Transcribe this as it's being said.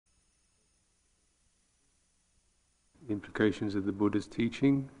implications of the Buddha's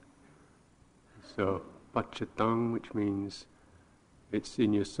teaching. So, paccatang, which means it's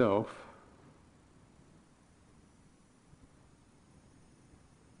in yourself.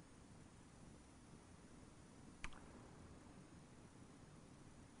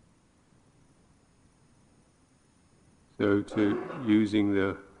 So, to using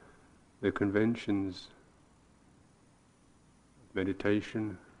the conventions of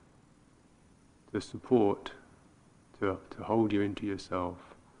meditation to support, to hold you into yourself,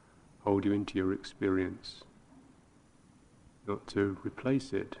 hold you into your experience, not to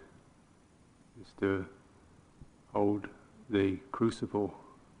replace it, is to hold the crucible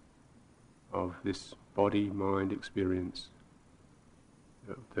of this body-mind experience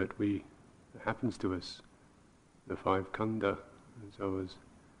that happens to us, the five khandha, as I was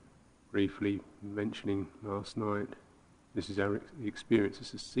briefly mentioning last night. This is our experience.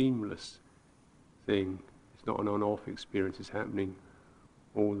 It's a seamless thing. It's not an on-off experience. It's happening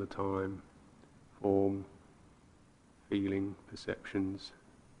all the time. Form, feeling, perceptions,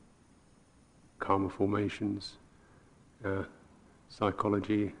 karma formations,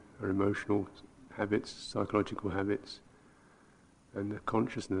 psychology or emotional habits, psychological habits, and the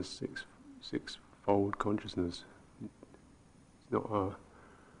consciousness, sixfold consciousness. It's not a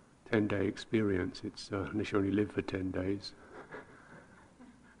 10-day experience. It's unless you only live for 10 days.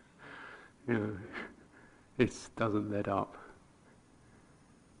 It doesn't let up.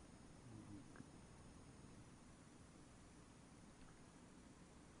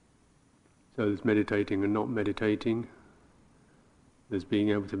 So there's meditating and not meditating. There's being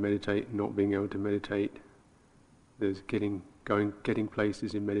able to meditate and not being able to meditate. There's getting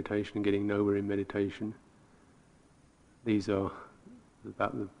places in meditation and getting nowhere in meditation. These are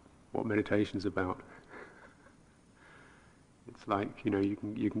about what meditation's about. It's like, you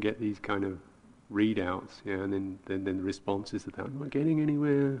can get these kind of readouts, and then the responses about, am I getting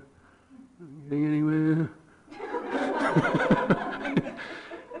anywhere?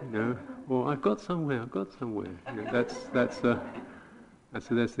 Well, I've got somewhere. That's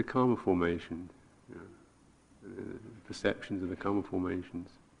the karma formation. The perceptions of the karma formations.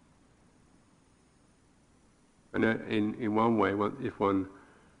 And in one way, if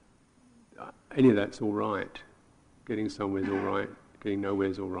any of that's all right, getting somewhere's all right, getting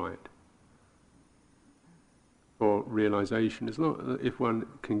nowhere's all right. For realization, it's not if one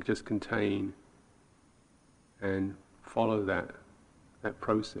can just contain and follow that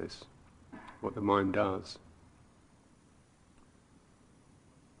process, what the mind does.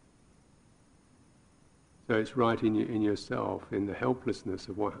 So it's right in yourself, in the helplessness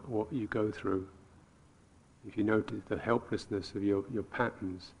of what you go through. If you notice the helplessness of your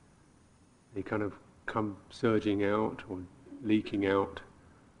patterns, they kind of come surging out or leaking out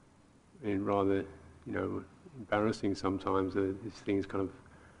in rather, embarrassing sometimes. These things kind of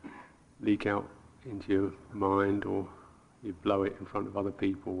leak out into your mind, or you blow it in front of other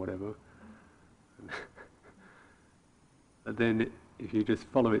people, whatever. But then if you just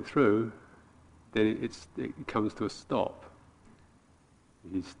follow it through, then it comes to a stop.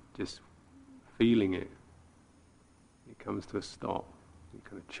 It's just feeling it. It comes to a stop. It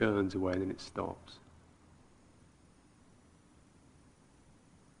kind of churns away and then it stops.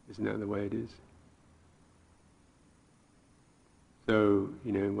 Isn't that the way it is? So,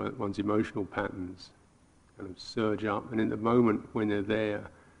 one's emotional patterns kind of surge up, and in the moment when they're there,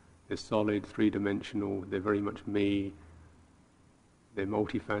 they're solid, three-dimensional, they're very much me, they're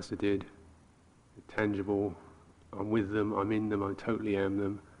multifaceted, they're tangible, I'm with them, I'm in them, I totally am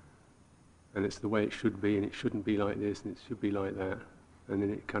them, and it's the way it should be, and it shouldn't be like this, and it should be like that, and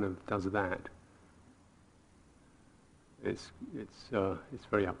then it kind of does that. It's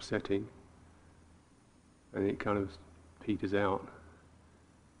very upsetting, and it kind of peters out.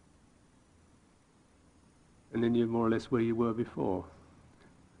 And then you're more or less where you were before.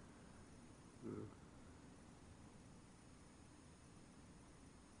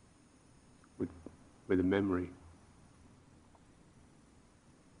 With a memory.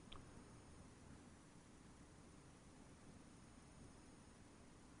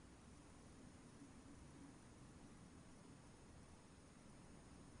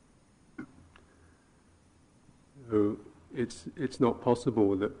 So it's not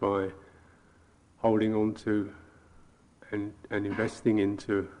possible that by holding on to and investing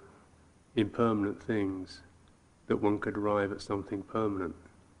into impermanent things that one could arrive at something permanent.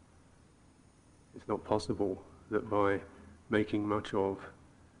 It's not possible that by making much of,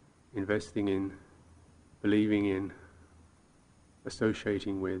 investing in, believing in,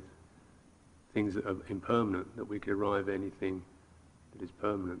 associating with things that are impermanent, that we could arrive at anything that is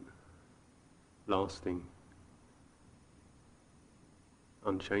permanent, lasting.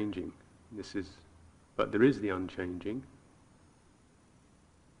 unchanging. But there is the unchanging.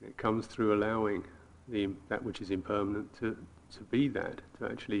 It comes through allowing that which is impermanent to be that, to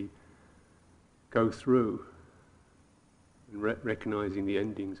actually go through and recognizing the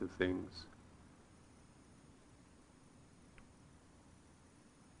endings of things.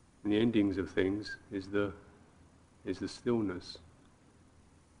 And the endings of things is the stillness.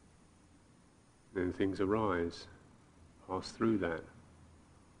 Then things arise, pass through that.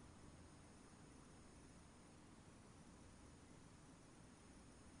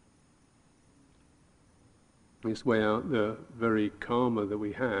 This way out the very karma that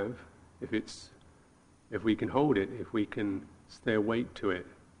we have, if we can hold it, if we can stay awake to it,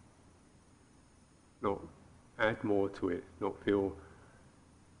 not add more to it, not feel,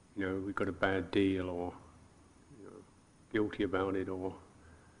 we've got a bad deal or guilty about it, or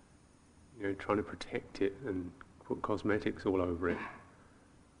trying to protect it and put cosmetics all over it.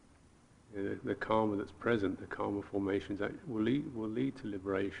 The karma that's present, the karma formations, that will lead to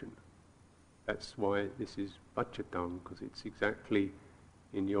liberation. That's why this is bhajatam, because it's exactly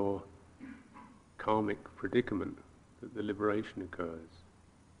in your karmic predicament that the liberation occurs.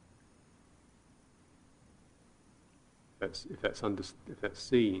 If that's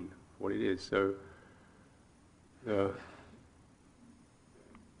seen what it is. So there's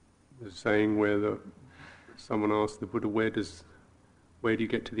a saying where someone asked the Buddha, where do you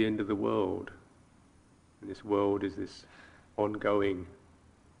get to the end of the world? And this world is this ongoing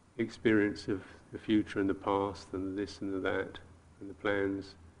experience of the future and the past and the this and the that and the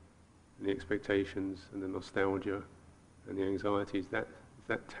plans and the expectations and the nostalgia and the anxieties. That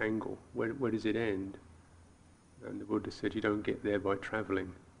tangle. Where does it end? And the Buddha said, you don't get there by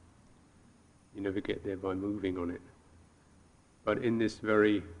travelling. You never get there by moving on it. But in this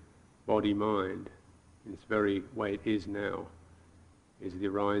very body-mind, in this very way it is now, is the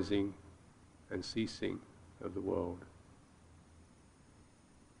arising and ceasing of the world.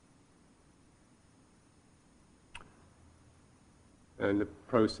 And the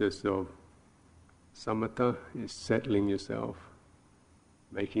process of samatha is settling yourself,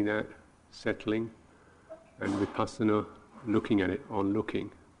 making that settling, and vipassana, looking at it, on looking,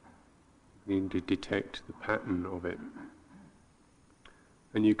 needing to detect the pattern of it.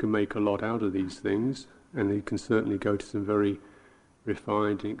 And you can make a lot out of these things, and you can certainly go to some very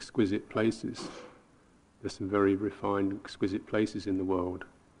refined and exquisite places. There's some very refined, exquisite places in the world.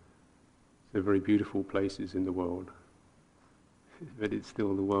 They're very beautiful places in the world. But it's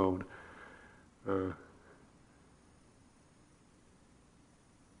still the world. So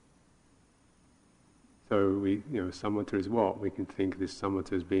samatha is what? We can think of this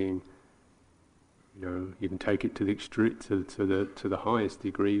samatha as being, you can take it to the extreme, to the highest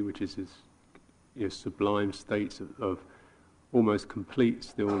degree, which is this, sublime states of almost complete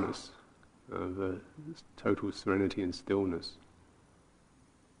stillness, of total serenity and stillness.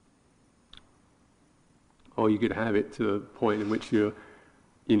 Or you could have it to a point in which you're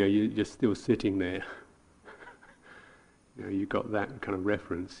still sitting there. You've got that kind of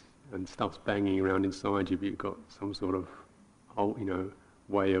reference, and stuff's banging around inside you, but you've got some sort of,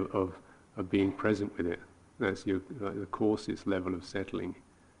 way of being present with it. That's the coarsest level of settling.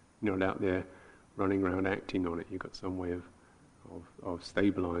 You're not out there running around acting on it. You've got some way of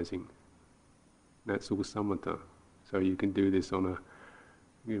stabilizing. That's all samatha. So you can do this on a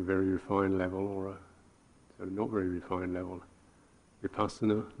very refined level, or a not very refined level.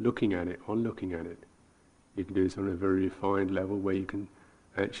 Vipassana, looking at it, on looking at it. You can do this on a very refined level where you can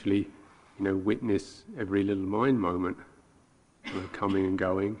actually, witness every little mind moment, coming and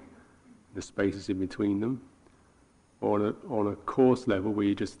going, the spaces in between them. Or on a coarse level where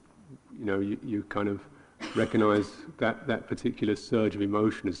you just, you kind of recognize that particular surge of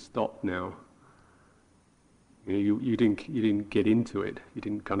emotion has stopped now. You didn't get into it. You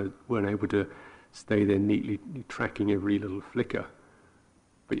didn't weren't able to stay there neatly tracking every little flicker.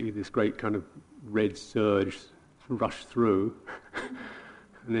 But you get this great kind of red surge rush through,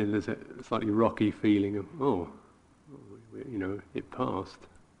 and then there's a slightly rocky feeling of, it passed.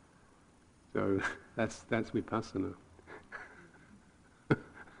 So that's vipassana.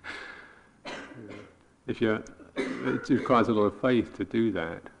 It requires a lot of faith to do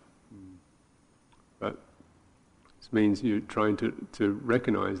that. But this means you're trying to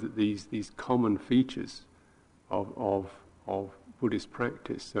recognize that these common features of Buddhist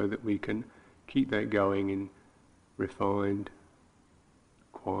practice, so that we can keep that going in refined,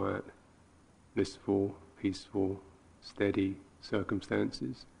 quiet, blissful, peaceful, steady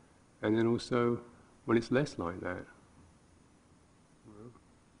circumstances, and then also when it's less like that.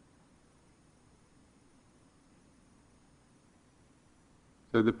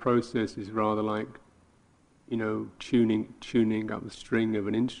 So the process is rather like, tuning up the string of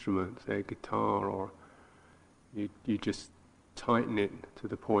an instrument, say a guitar, or you just tighten it to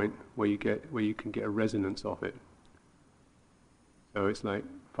the point where you can get a resonance of it. So it's like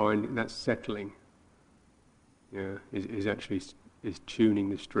finding that's settling. Yeah, is tuning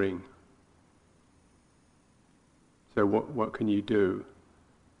the string. So what can you do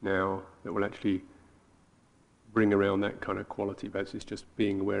now that will actually bring around that kind of quality? But it's just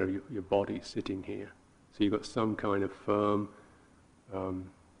being aware of your body sitting here. So you've got some kind of firm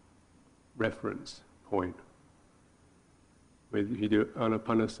reference point. If you do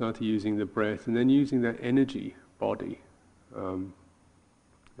anapanasati using the breath, and then using that energy body,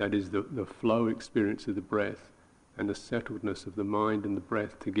 that is the flow experience of the breath and the settledness of the mind and the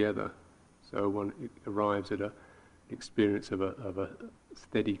breath together. So one arrives at an experience of a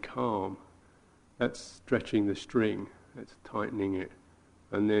steady calm. That's stretching the string, that's tightening it.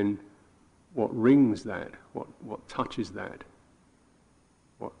 And then what rings that, what touches that,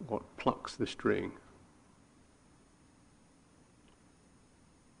 what plucks the string.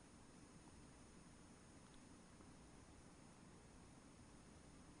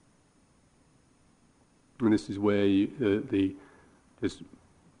 And this is where just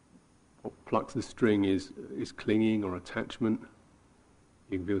what plucks the string is clinging or attachment.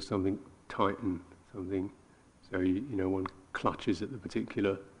 You can feel something tighten, something. So one clutches at the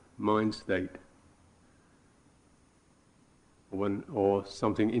particular mind state, or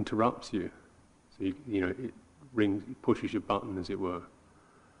something interrupts you. So it rings, it pushes your button, as it were.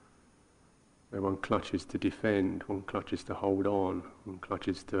 So one clutches to defend, one clutches to hold on, one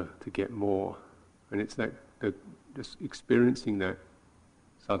clutches to get more. And it's just experiencing that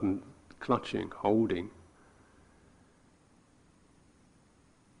sudden clutching, holding,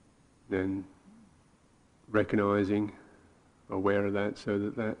 then recognizing, aware of that, so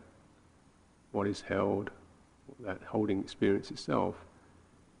that what is held, that holding experience itself,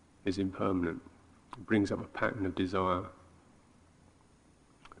 is impermanent. It brings up a pattern of desire.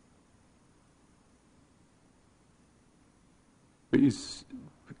 But you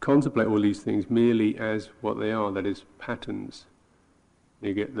contemplate all these things merely as what they are, that is, patterns.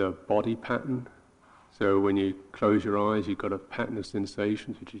 You get the body pattern. So when you close your eyes, you've got a pattern of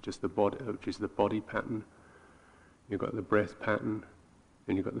sensations, which is just the body pattern. You've got the breath pattern,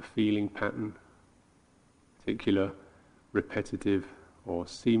 and you've got the feeling pattern. Particular, repetitive, or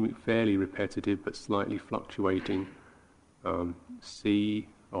seeming fairly repetitive but slightly fluctuating sea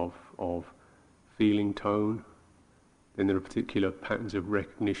of feeling tone. Then there are particular patterns of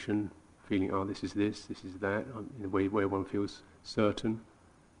recognition, feeling, this is that, in a way where one feels certain.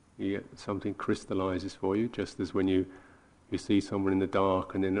 You get something crystallizes for you, just as when you see someone in the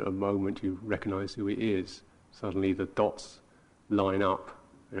dark and then at a moment you recognize who it is. Suddenly the dots line up,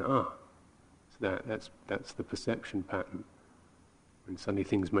 and it's that's the perception pattern. And suddenly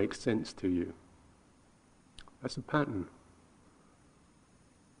things make sense to you. That's a pattern.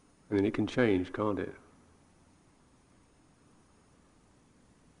 And then it can change, can't it?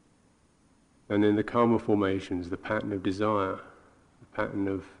 And then the karma formations, the pattern of desire, the pattern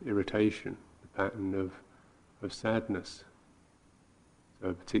of irritation, the pattern of sadness. So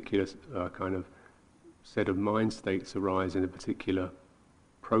a particular kind of set of mind states arise in a particular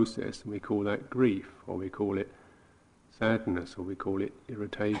process, and we call that grief, or we call it sadness, or we call it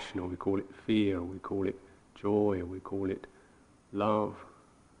irritation, or we call it fear, or we call it joy, or we call it love.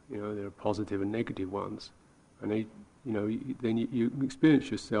 There are positive and negative ones. And then you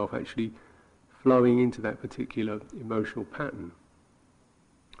experience yourself actually flowing into that particular emotional pattern.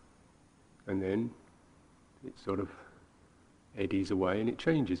 And then it sort of eddies away and it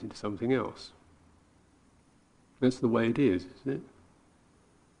changes into something else. That's the way it is, isn't it?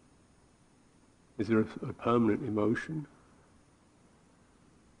 Is there a permanent emotion?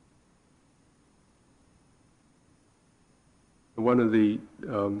 And one of the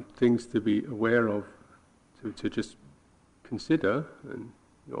things to be aware of, to just consider, and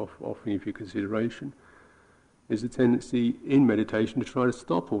offering for your consideration, is the tendency in meditation to try to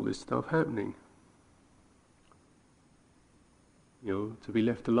stop all this stuff happening. To be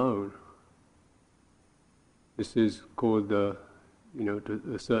left alone. This is called to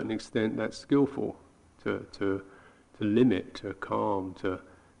a certain extent, that's skillful, to limit, to calm, to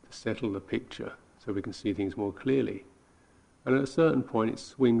settle the picture so we can see things more clearly. And at a certain point it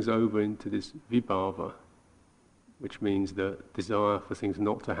swings over into this vibhava, which means the desire for things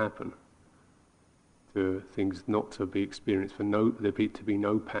not to happen, to things not to be experienced, for there to be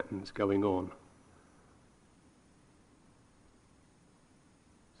no patterns going on.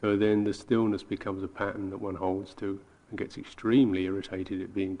 So then the stillness becomes a pattern that one holds to, and gets extremely irritated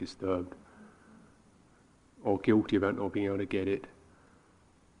at being disturbed, or guilty about not being able to get it,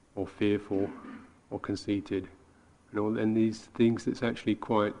 or fearful, or conceited. And these things that's actually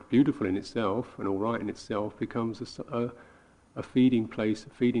quite beautiful in itself and all right in itself becomes a feeding place, a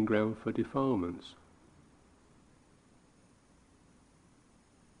feeding ground for defilements.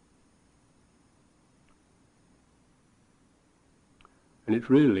 And it's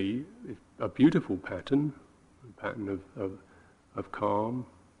really a beautiful pattern. The pattern of calm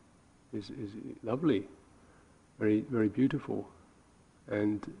is lovely, very very beautiful,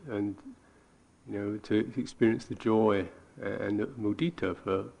 and to experience the joy and the mudita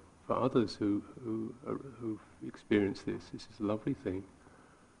for others who've experienced this. This is a lovely thing.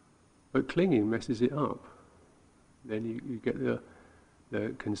 But clinging messes it up. Then you get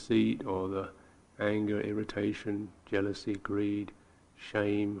the conceit or the anger, irritation, jealousy, greed,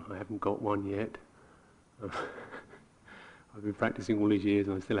 shame. I haven't got one yet. I've been practicing all these years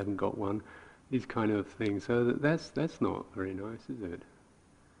and I still haven't got one. These kind of things. So that's not very nice, is it?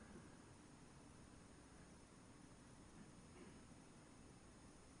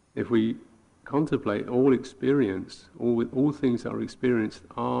 If we contemplate all experience, all things that are experienced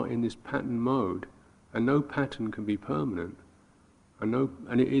are in this pattern mode, and no pattern can be permanent,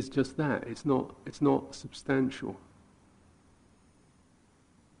 and it is just that. It's not substantial.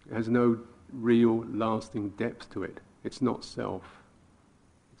 It has no real, lasting depth to it. It's not self.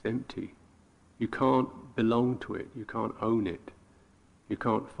 It's empty. You can't belong to it. You can't own it. You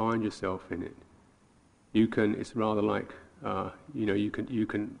can't find yourself in it. You can. It's rather like. You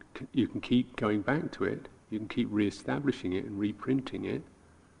can keep going back to it. You can keep re-establishing it and reprinting it.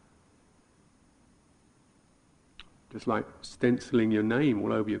 Just like stenciling your name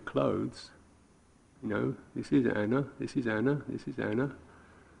all over your clothes. This is Anna. This is Anna. This is Anna.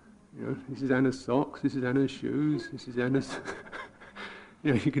 This is Anna's socks. This is Anna's shoes. This is Anna's.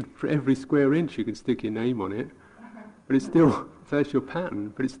 You can for every square inch you can stick your name on it, but it's still that's your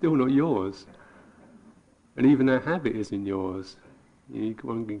pattern. But it's still not yours. And even that habit isn't yours.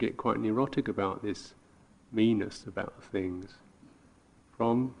 One can get quite neurotic about this meanness about things.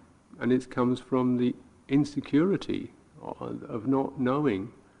 And it comes from the insecurity of not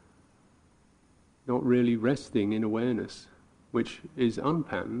knowing, not really resting in awareness, which is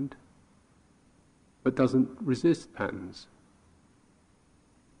unpatterned, but doesn't resist patterns.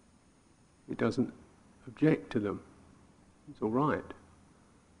 It doesn't object to them. It's all right.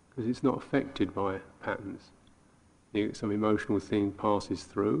 Because it's not affected by patterns. Some emotional thing passes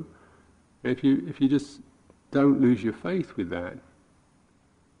through. And if you just don't lose your faith with that,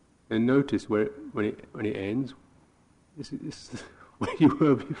 then notice when it ends, this is where you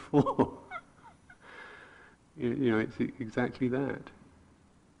were before. It's exactly that.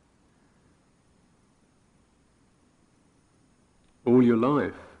 All your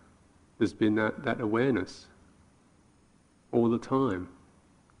life there's been that awareness all the time.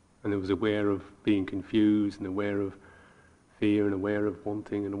 And I was aware of being confused, and aware of fear, and aware of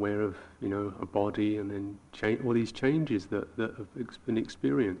wanting, and aware of a body, and then all these changes that have been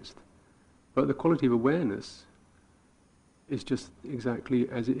experienced. But the quality of awareness is just exactly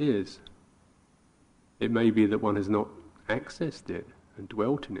as it is. It may be that one has not accessed it and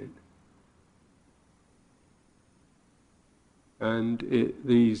dwelt in it. And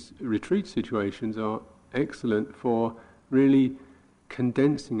these retreat situations are excellent for really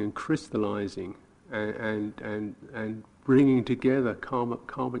condensing and crystallizing and bringing together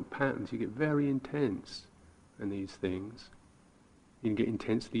karmic patterns. You get very intense in these things. You can get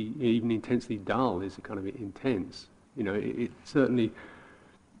even intensely dull is a kind of intense. It certainly,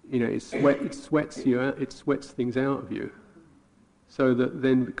 it sweats you out. It sweats things out of you. So that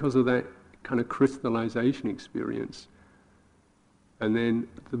then, because of that kind of crystallization experience, and then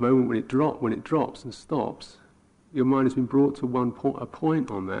the moment when it drops and stops, your mind has been brought to a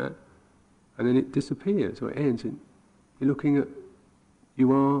point on that, and then it disappears, or it ends. And you're looking at,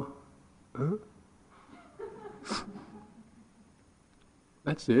 you are,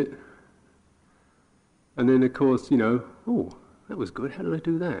 that's it. And then of course, oh, that was good, how did I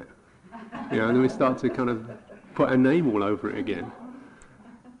do that? And then we start to kind of put a name all over it again.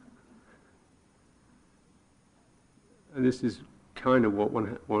 And this is kind of what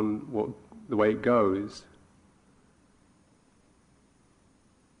the way it goes.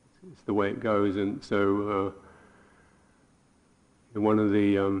 It's the way it goes, and so one of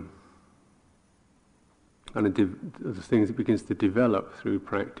the the things that begins to develop through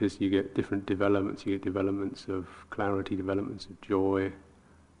practice, you get different developments. You get developments of clarity, developments of joy,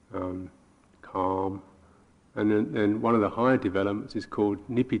 calm, and then one of the higher developments is called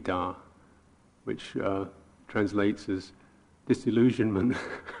nibbida, which translates as disillusionment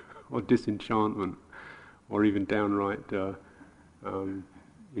or disenchantment, or even downright,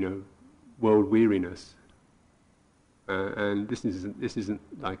 world weariness. And this isn't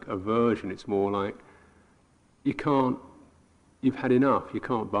like aversion. It's more like you've had enough. You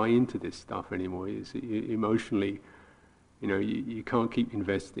can't buy into this stuff anymore. Emotionally, you can't keep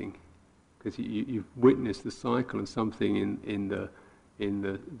investing because you've witnessed the cycle, and something in the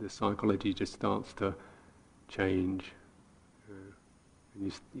psychology just starts to change,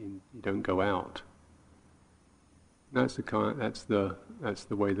 and you don't go out. That's the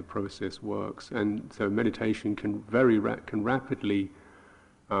way the process works, and so meditation can rapidly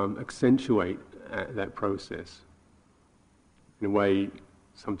accentuate that process. In a way,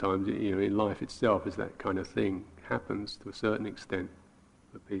 sometimes in life itself, as that kind of thing happens to a certain extent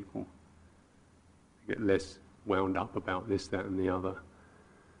for people, you get less wound up about this, that, and the other.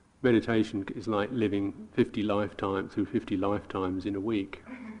 Meditation is like living 50 lifetimes in a week.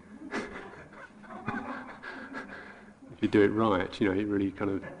 If you do it right, it really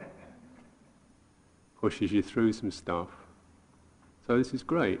kind of pushes you through some stuff. So this is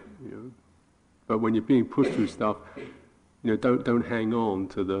great, But when you're being pushed through stuff, don't hang on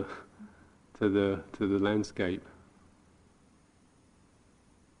to the landscape.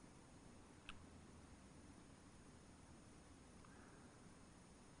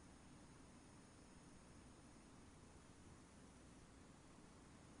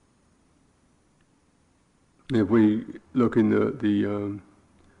 If we look in the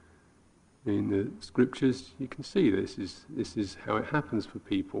scriptures, you can see this is how it happens for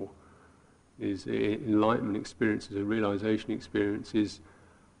people. Is enlightenment experiences and realization experiences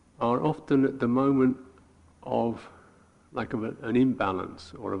are often at the moment of an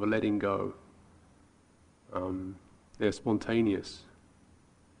imbalance or of a letting go. They're spontaneous.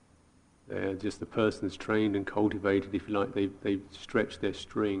 They're just the person's trained and cultivated, if you like. They've stretched their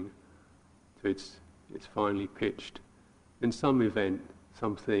string to it's finely pitched. And some event,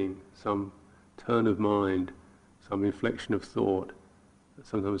 something, some turn of mind, some inflection of thought,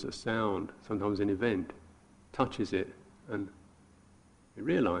 sometimes a sound, sometimes an event, touches it, and you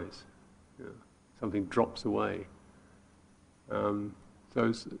realise something drops away. So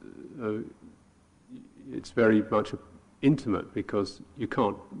it's very much intimate, because you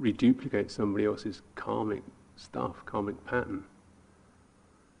can't reduplicate somebody else's karmic stuff, karmic pattern.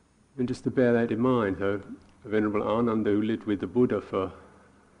 And just to bear that in mind, the Venerable Ananda, who lived with the Buddha for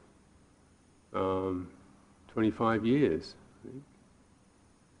 25 years,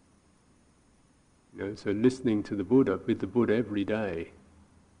 so listening to the Buddha, with the Buddha every day,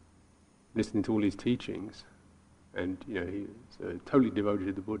 listening to all his teachings, and he was totally devoted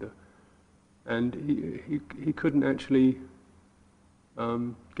to the Buddha, and he couldn't actually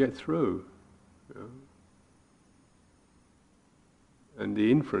get through. And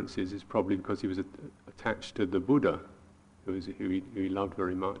the inference is probably because he was attached to the Buddha, who he loved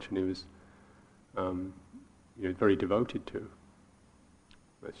very much, and he was very devoted to.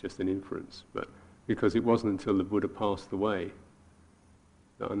 That's just an inference, but because it wasn't until the Buddha passed away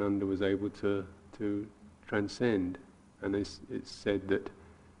that Ananda was able to transcend, and it's said that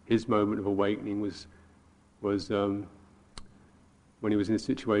his moment of awakening was when he was in a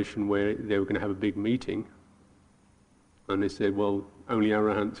situation where they were going to have a big meeting. And they said, well, only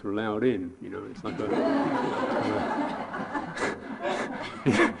arahants are allowed in. It's like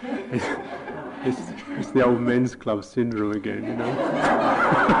it's the old men's club syndrome again,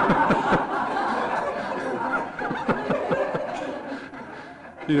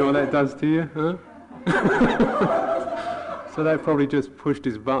 You know what that does to you, huh? So that probably just pushed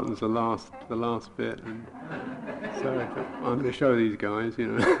his buttons the last bit. And so I'm going to show these guys, So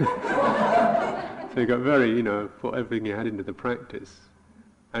he got very, put everything he had into the practice.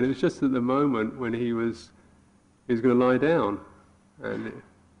 And it was just at the moment when he was going to lie down. And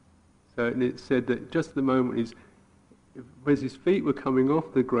it said that just at the moment, as his feet were coming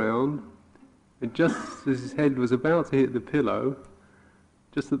off the ground, and just as his head was about to hit the pillow,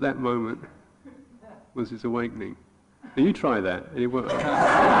 just at that moment was his awakening. Now you try that, and it won't.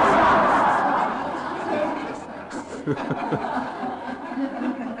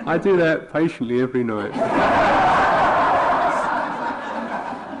 I do that patiently every night.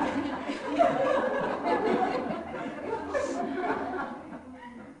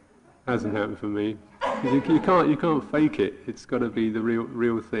 Hasn't happened for me. You can't fake it. It's got to be the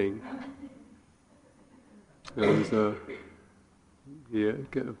real thing. There was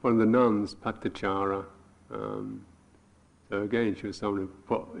one of the nuns, Patachara. So again, she was someone who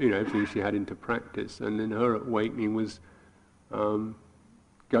put everything she had into practice, and then her awakening was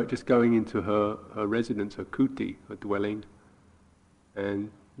just going into her residence, her kuti, her dwelling,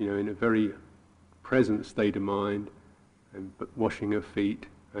 and in a very present state of mind, and washing her feet,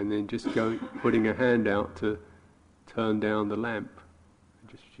 and then just putting her hand out to turn down the lamp.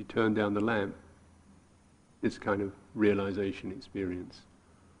 She turned down the lamp. This kind of realization experience.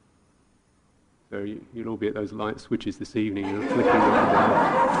 So you'll all be at those light switches this evening, flicking on.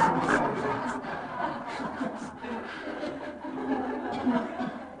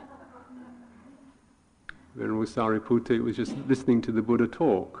 Venerable Sariputta was just listening to the Buddha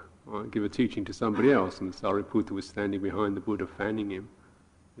talk, or give a teaching to somebody else, and the Sariputta was standing behind the Buddha, fanning him,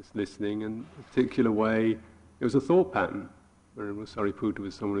 just listening, and a particular way, it was a thought pattern. Venerable Sariputta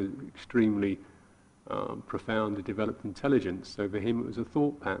was someone who extremely profound, developed intelligence, so for him it was a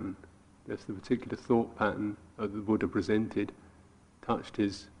thought pattern. That's the particular thought pattern that the Buddha presented, touched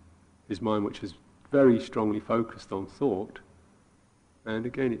his mind, which is very strongly focused on thought. And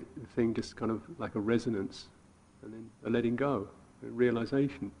again, the thing just kind of like a resonance, and then a letting go, a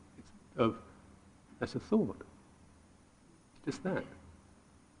realization that's a thought. It's just that.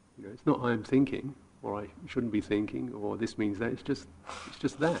 It's not I am thinking, or I shouldn't be thinking, or this means that. It's just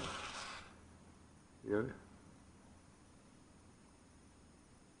that.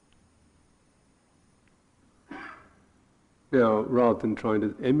 Now, rather than trying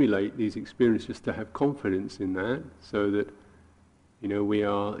to emulate these experiences, just to have confidence in that, so that we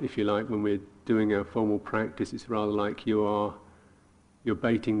are, if you like, when we're doing our formal practice, it's rather like you're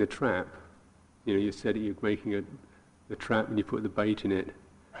baiting the trap. You said you're making the trap and you put the bait in it,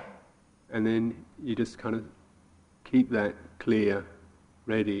 and then you just kind of keep that clear,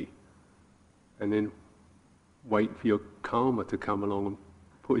 ready, and then wait for your Kamma to come along and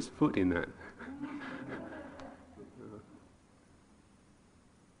put his foot in that.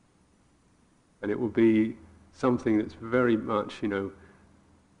 And it will be something that's very much,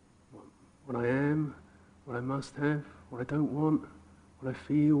 what I am, what I must have, what I don't want, what I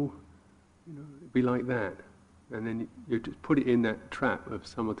feel, it'd be like that. And then you just put it in that trap of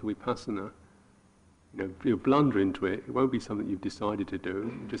samatha vipassana. You'll blunder into it. It won't be something you've decided to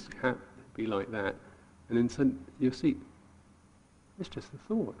do. It'll just be like that. And then you'll see, it's just the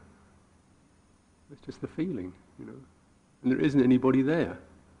thought. It's just the feeling, And there isn't anybody there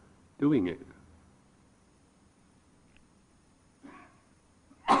doing it.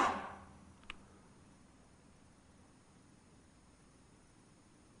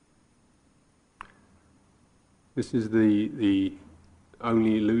 This is the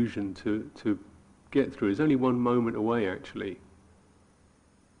only illusion to get through. It's only one moment away, actually.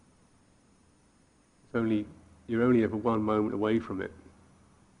 You're only ever one moment away from it.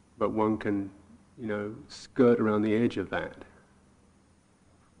 But one can, skirt around the edge of that,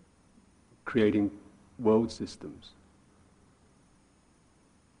 creating world systems.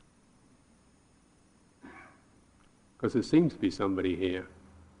 Because there seems to be somebody here.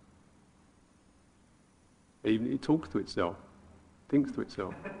 It talks to itself, thinks to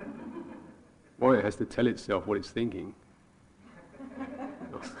itself. Why it has to tell itself what it's thinking?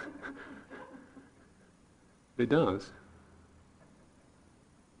 It does.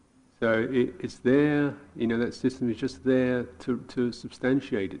 So it's there, that system is just there to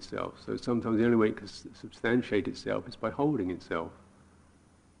substantiate itself. So sometimes the only way it can substantiate itself is by holding itself,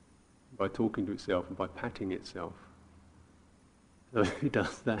 by talking to itself and by patting itself. So it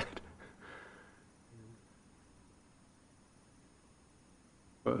does that.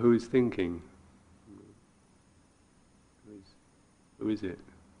 But who is thinking? Who is it?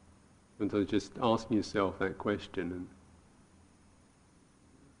 Sometimes just asking yourself that question,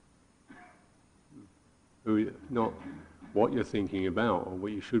 and not what you're thinking about or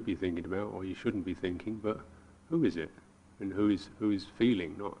what you should be thinking about or you shouldn't be thinking, but who is it? And who is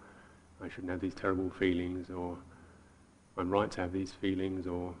feeling? Not I shouldn't have these terrible feelings, or I'm right to have these feelings,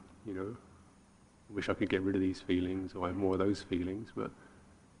 or I wish I could get rid of these feelings, or I have more of those feelings, but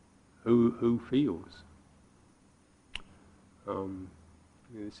who feels?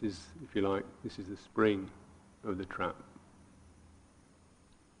 This is, if you like, this is the spring of the trap.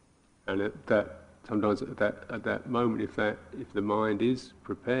 And sometimes at that moment, if the mind is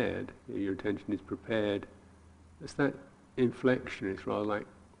prepared, your attention is prepared, it's that inflection. It's rather like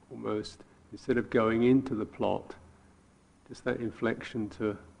almost, instead of going into the plot, just that inflection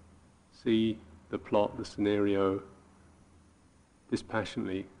to see the plot, the scenario,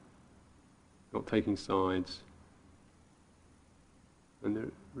 dispassionately, not taking sides.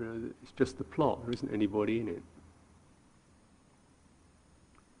 And it's just the plot, there isn't anybody in it.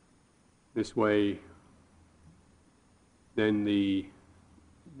 This way, then the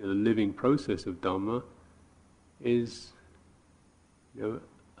living process of Dhamma is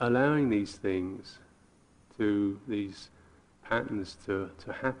allowing these things these patterns to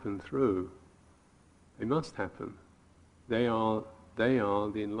happen through. They must happen. They are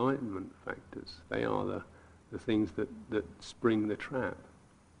the enlightenment factors. They are the things that spring the trap.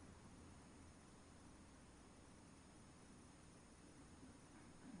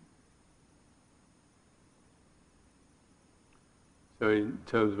 So in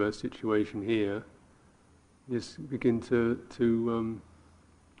terms of our situation here, just begin to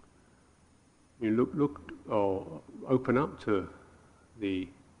you look or open up to the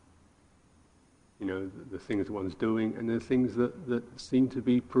the things that one's doing, and the things that seem to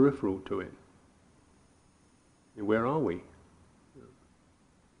be peripheral to it. Where are we?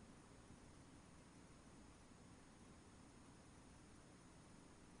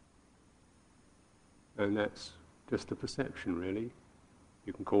 And that's just a perception, really.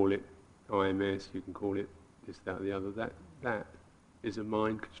 You can call it IMS, you can call it this, that, the other. That is a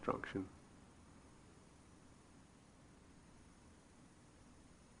mind construction.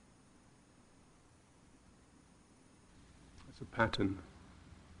 It's a pattern.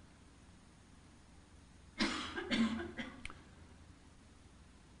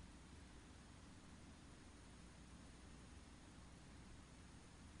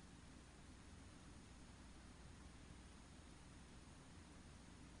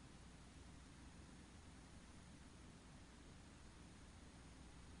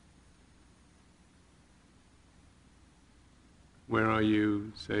 Where are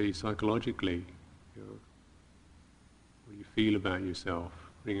you, say, psychologically? What do you feel about yourself?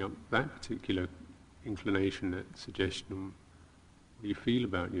 Bring up that particular inclination, that suggestion. What do you feel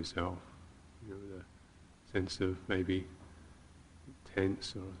about yourself? The sense of maybe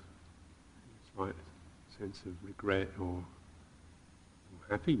tense or slight sense of regret or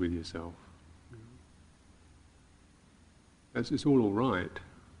happy with yourself. It's all right,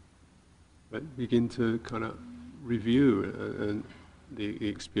 but begin to kind of review the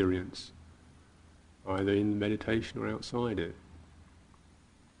experience, either in meditation or outside it.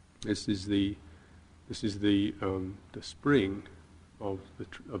 This is the spring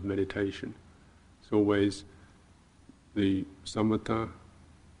of meditation. It's always the samatha,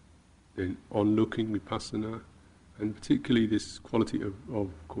 then on-looking vipassana, and particularly this quality of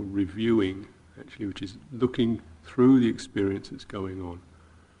called reviewing, actually, which is looking through the experience that's going on.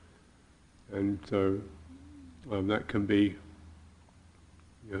 And so that can be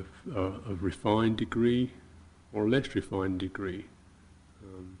a refined degree or a less refined degree.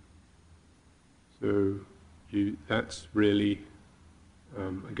 That's really,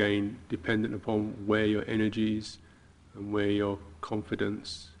 again, dependent upon where your energies and where your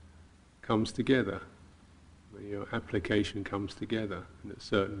confidence comes together, where your application comes together. And at a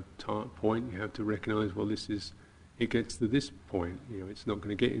certain point you have to recognize, well, it gets to this point, it's not going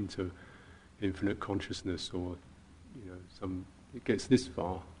to get into infinite consciousness or it gets this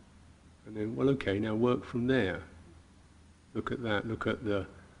far, and then, well, okay, now work from there. Look at that, look at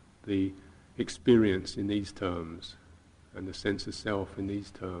the experience in these terms, and the sense of self in these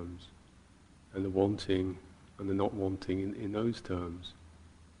terms, and the wanting and the not wanting in those terms.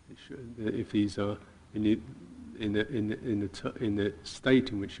 If these are in the state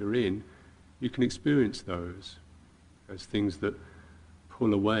in which you're in, you can experience those as things that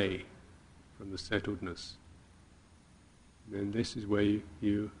pull away from the settledness. And this is where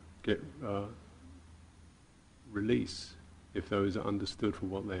you get release, if those are understood for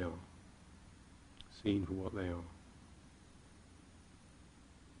what they are, seen for what they are.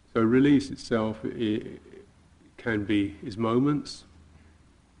 So release itself is moments.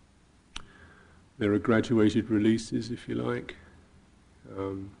 There are graduated releases, if you like.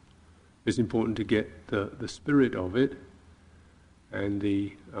 It's important to get the spirit of it and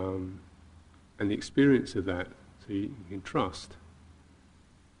the experience of that, so you can trust.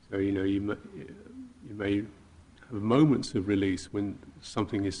 So you may have moments of release when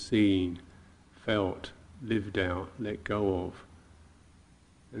something is seen, felt, lived out, let go of,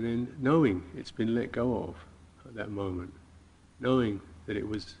 and then knowing it's been let go of at that moment, knowing that it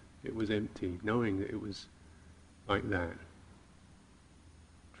was empty, knowing that it was like that,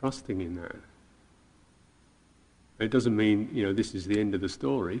 trusting in that. It doesn't mean this is the end of the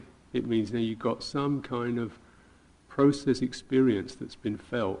story. It means now you've got some kind of process experience that's been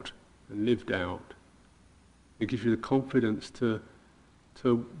felt and lived out. It gives you the confidence to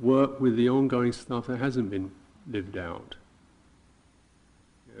work with the ongoing stuff that hasn't been lived out.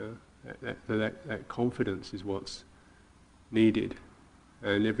 That confidence is what's needed.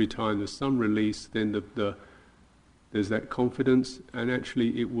 And every time there's some release, then there's that confidence, and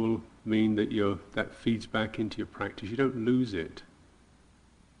actually it will mean that that feeds back into your practice. You don't lose it.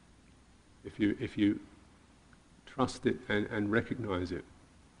 if you trust it and recognize it.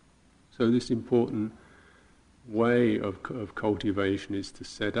 So this important way of cultivation is to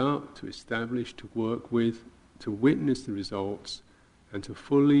set up, to establish, to work with, to witness the results, and to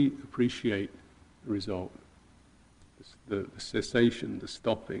fully appreciate the result, the cessation, the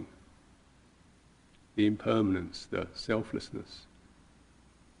stopping, the impermanence, the selflessness.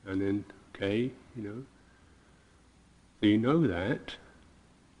 And then, okay, so you know that.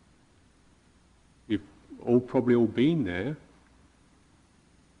 You've probably all been there,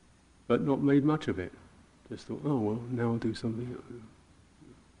 but not made much of it. Just thought, oh well, now I'll do something.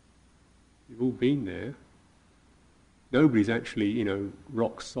 You've all been there. Nobody's actually,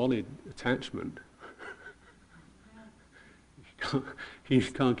 rock solid attachment. You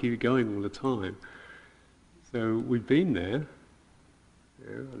can't keep it going all the time. So we've been there,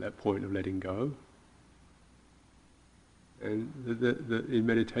 at that point of letting go. And in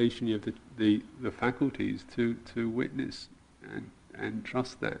meditation you have the faculties to witness and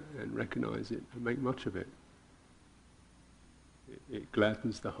trust that and recognize it and make much of it. It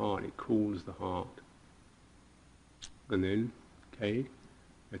gladdens the heart, it cools the heart. And then, you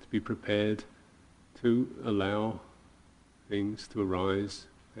have to be prepared to allow things to arise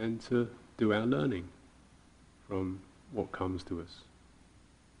and to do our learning from what comes to us.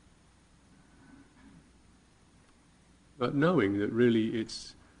 But knowing that really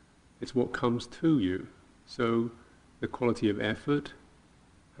it's what comes to you. So the quality of effort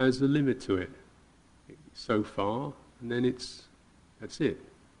has a limit to it. So far, and then that's it.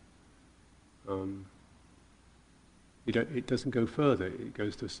 It doesn't go further. It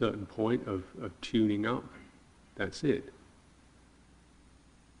goes to a certain point of tuning up. That's it.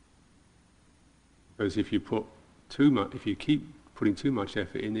 Because if you put too much, if you keep putting too much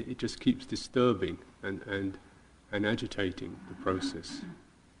effort in it, it just keeps disturbing and agitating the process.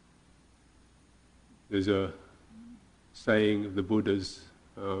 There's a saying of the Buddha's,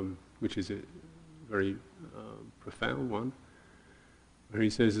 which is a very profound one, where he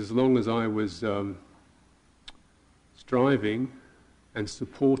says, as long as I was striving and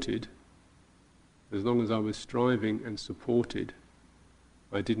supported,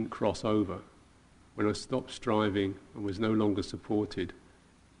 I didn't cross over. When I stopped striving and was no longer supported,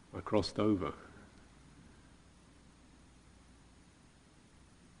 I crossed over.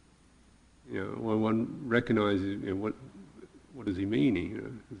 When one recognizes, what does he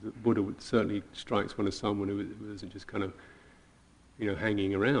mean? The Buddha certainly strikes one as someone who isn't just kind of,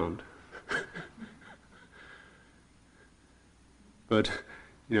 hanging around. But,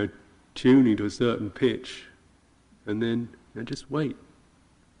 tuning to a certain pitch, and then just wait.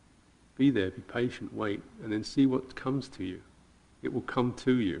 Be there, be patient, wait, and then see what comes to you. It will come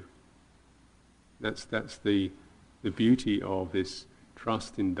to you. That's the beauty of this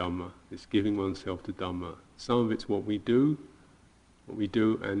trust in Dhamma, this giving oneself to Dhamma. Some of it's what we do,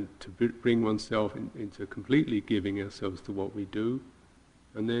 and to bring oneself into completely giving ourselves to what we do,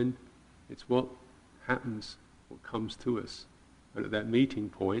 and then it's what happens, what comes to us. And at that meeting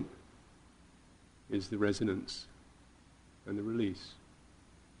point is the resonance and the release.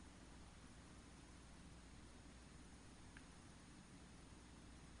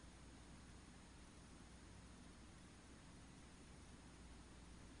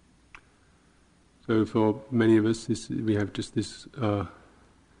 So for many of us, we have just this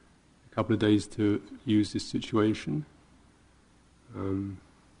couple of days to use this situation.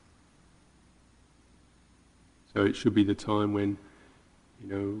 So it should be the time when,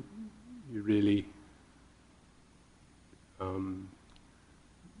 you really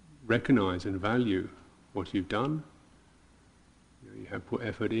recognize and value what you've done. You have put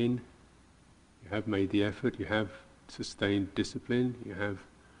effort in, you have made the effort, you have sustained discipline, you have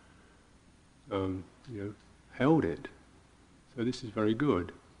held it. So this is very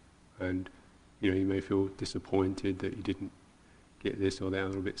good. And you may feel disappointed that you didn't get this or that, a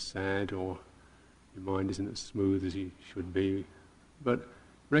little bit sad, or your mind isn't as smooth as you should be. But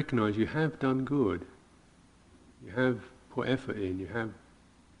recognize you have done good. You have put effort in, you have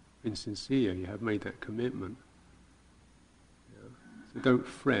been sincere, you have made that commitment. So don't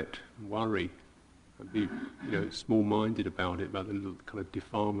fret and worry and be small-minded about it, about the little kind of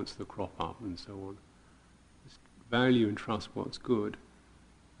defilements that crop up and so on. Just value and trust what's good,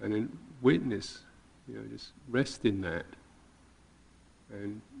 and then witness, just rest in that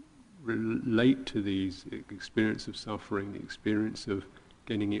and relate to these experience of suffering, the experience of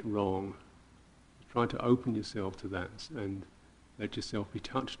getting it wrong. Try to open yourself to that and let yourself be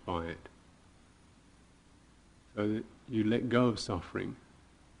touched by it, so that you let go of suffering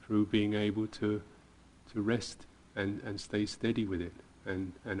through being able to rest and stay steady with it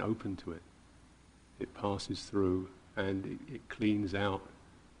and open to it. it passes through and it cleans out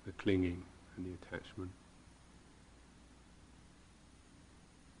the clinging and the attachment.